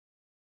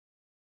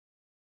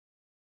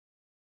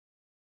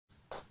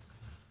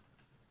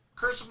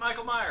Curse of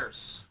Michael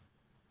Myers.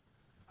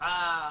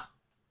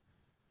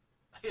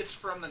 It's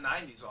from the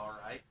 90s,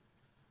 alright.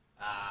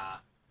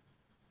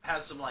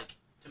 Has some, like,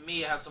 to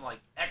me, it has some, like,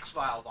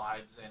 X-File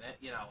vibes in it,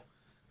 you know.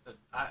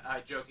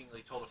 I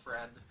jokingly told a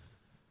friend,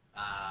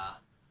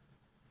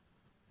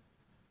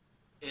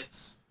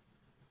 it's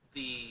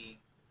the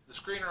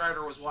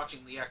screenwriter was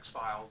watching the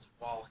X-Files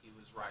while he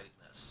was writing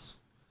this.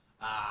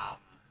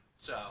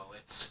 So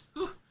it's,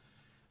 whew,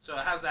 so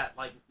it has that,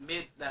 like,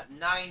 mid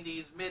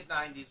 90s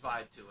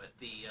vibe to it.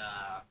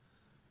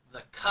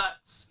 The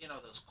cuts, you know,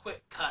 those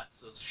quick cuts,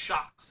 those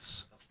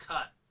shocks of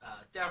cut,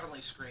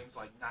 definitely screams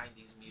like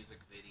 90s music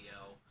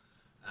video.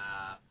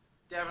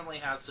 Definitely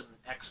has some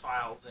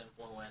X-Files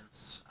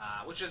influence,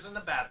 which isn't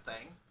a bad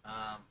thing.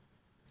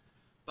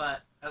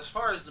 But as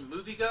far as the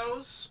movie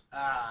goes,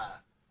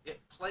 it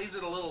plays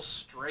it a little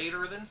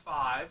straighter than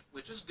 5,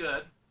 which is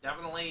good.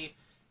 Definitely,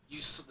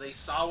 they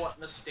saw what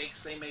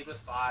mistakes they made with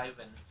 5,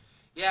 and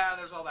yeah,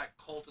 there's all that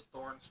Cult of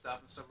Thorn stuff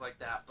and stuff like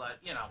that, but,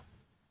 you know,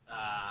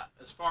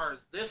 as far as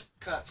this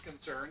cut's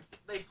concerned,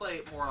 they play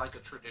it more like a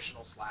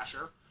traditional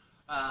slasher.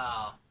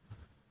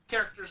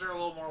 Characters are a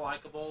little more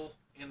likable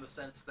in the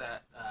sense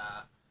that,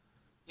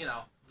 you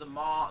know, the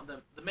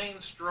main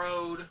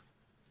Strode,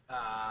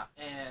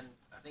 and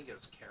I think it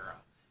was Kara,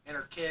 and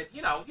her kid,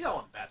 you know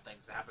when bad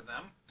things happen to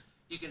them.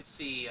 You can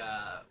see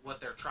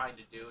what they're trying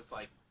to do. It's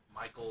like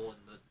Michael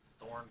and the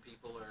Thorn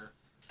people are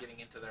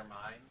getting into their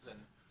minds, and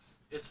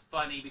it's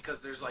funny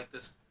because there's like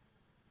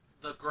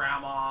the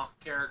grandma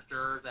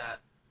character that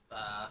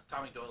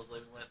Tommy Doyle's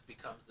living with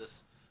becomes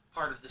this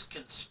part of this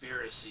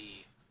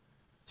conspiracy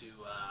to,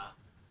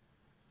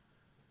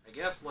 I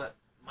guess, let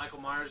Michael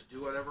Myers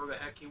do whatever the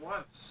heck he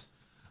wants.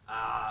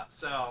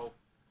 So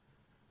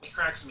it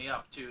cracks me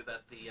up too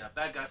that the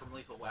bad guy from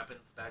Lethal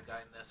Weapon's the bad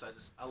guy in this.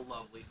 I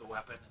love Lethal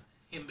Weapon,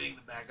 and him being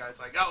the bad guy, it's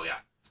like, oh yeah,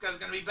 this guy's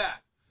gonna be bad.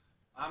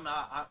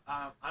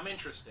 I'm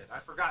interested. I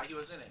forgot he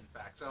was in it, in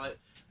fact. So it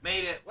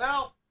made it,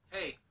 well,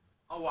 hey,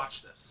 I'll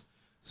watch this.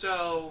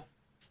 So,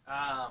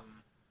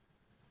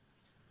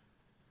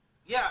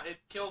 yeah, it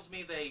kills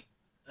me they,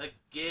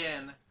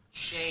 again,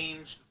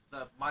 changed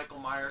the Michael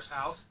Myers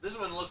house. This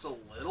one looks a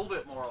little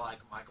bit more like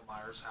Michael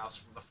Myers' house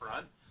from the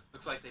front.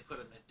 Looks like they put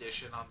an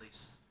addition on the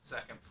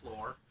second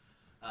floor.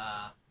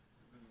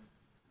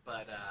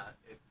 But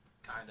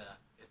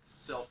it's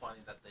still funny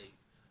that they,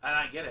 and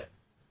I get it,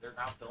 they're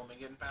not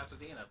filming it in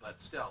Pasadena, but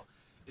still,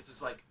 it's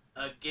just like,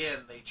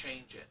 again, they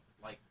change it.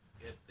 Like,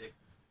 it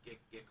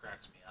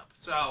cracks me up.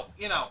 So,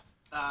 you know,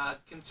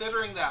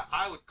 considering that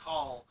I would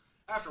call,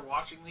 after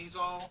watching these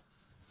all,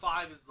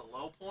 5 is the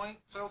low point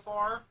so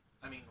far.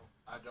 I mean,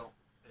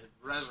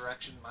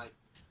 Resurrection might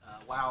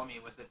wow me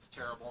with its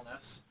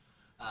terribleness.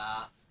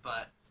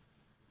 But,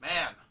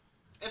 man,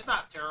 it's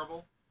not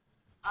terrible.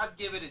 I'd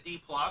give it a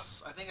D+.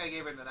 I think I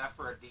gave it an F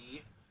or a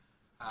D.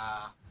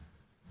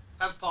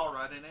 Has Paul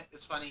Rudd in it.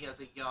 It's funny, he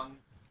has a young,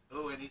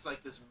 and he's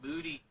like this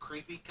moody,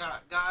 creepy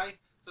guy.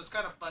 So it's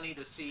kind of funny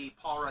to see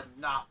Paul Rudd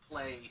not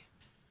play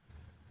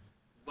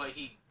what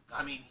he's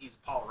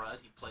Paul Rudd.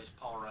 He plays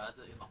Paul Rudd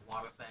in a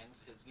lot of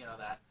things. His, you know,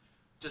 that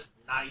just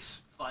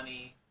nice,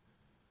 funny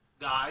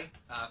guy.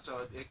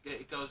 So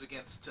it goes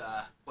against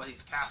what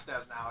he's cast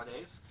as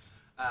nowadays.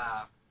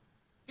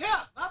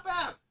 Yeah, not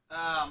bad.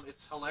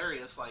 It's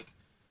hilarious. Like,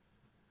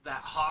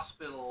 that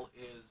hospital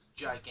is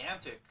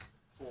gigantic.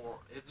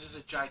 It's just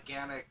a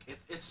gigantic.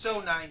 It's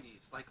so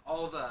 90s. Like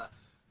all the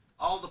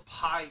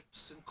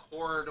pipes and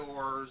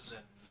corridors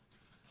and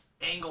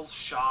angle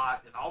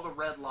shot and all the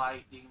red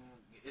lighting.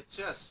 It's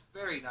just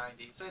very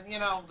 90s. And, you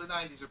know, the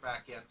 90s are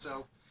back in.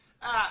 So,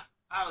 I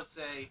would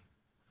say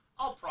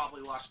I'll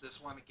probably watch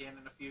this one again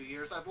in a few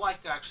years. I'd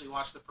like to actually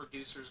watch the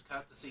producer's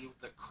cut to see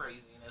the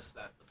craziness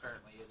that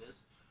apparently it is.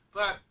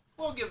 But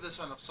we'll give this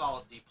one a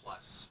solid D+.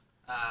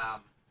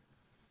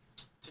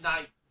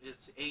 Tonight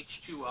is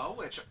H2O,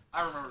 which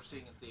I remember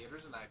seeing in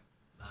theaters, and I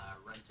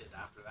rented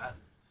after that.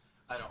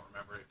 I don't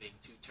remember it being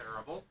too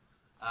terrible.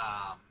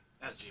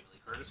 Has Jamie Lee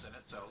Curtis in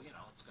it, so, you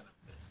know, it's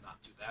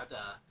not too bad.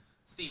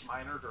 Steve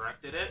Miner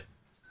directed it,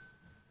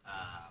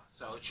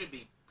 so it should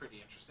be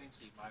pretty interesting.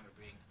 Steve Miner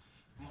being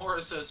more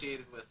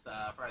associated with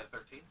Friday the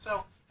 13th.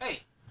 So,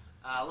 hey,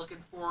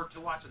 looking forward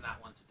to watching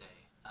that one today.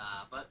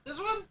 But this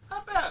one,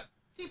 not bad.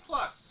 D+.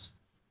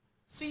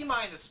 C-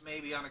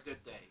 maybe on a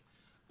good day.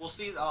 We'll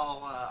see.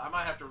 I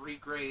might have to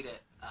regrade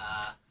it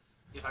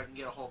if I can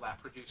get a hold of that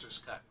producer's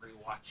cut and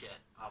rewatch it.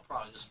 I'll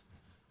probably just,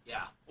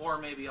 yeah. Or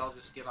maybe I'll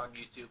just get on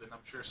YouTube, and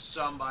I'm sure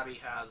somebody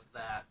has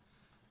that,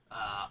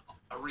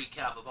 a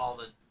recap of all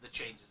the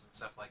changes and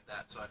stuff like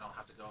that, so I don't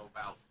have to go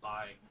about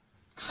buying.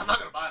 Because I'm not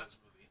going to buy this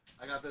movie.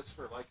 I got this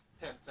for like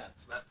 10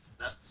 cents.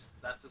 That's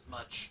as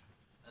much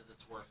as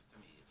it's worth to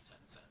me, is 10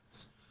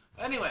 cents.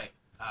 But anyway,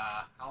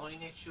 Halloween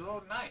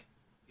H2O tonight.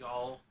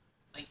 Y'all,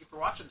 thank you for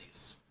watching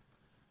these.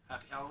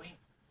 Happy Halloween.